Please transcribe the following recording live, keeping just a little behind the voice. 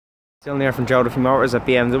Still here from Duffy Motors at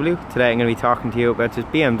BMW. Today I'm going to be talking to you about this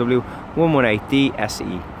BMW 118D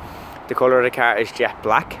SE. The colour of the car is jet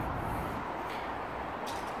black.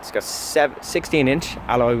 It's got 16-inch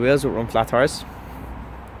alloy wheels with run flat tyres.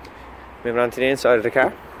 Moving on to the inside of the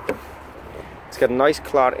car. It's got a nice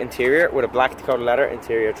cloth interior with a black Dakota leather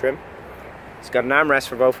interior trim. It's got an armrest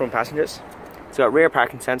for both front passengers. It's got rear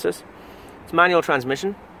parking sensors. It's manual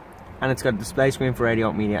transmission, and it's got a display screen for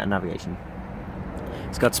radio, media and navigation.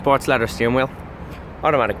 It's got sports leather steering wheel,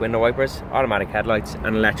 automatic window wipers, automatic headlights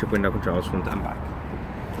and electric window controls front and back.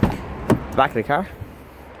 The back of the car,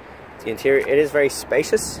 the interior, it is very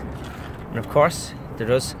spacious, and of course it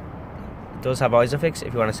does have ISOFIX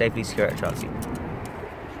if you want to safely secure a child seat.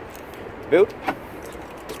 The boot,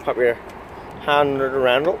 just pop your hand under the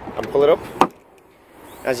handle and pull it up.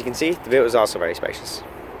 As you can see, the boot is also very spacious.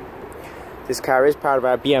 This car is part of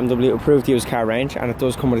our BMW approved used car range, and it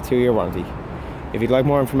does come with a 2-year warranty. If you'd like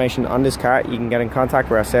more information on this car, you can get in contact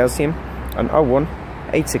with our sales team on 01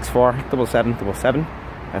 864 7777.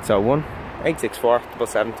 That's 01 864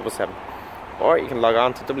 7777. Or you can log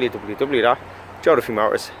on to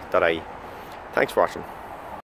www.duffymotors.ie. Thanks for watching.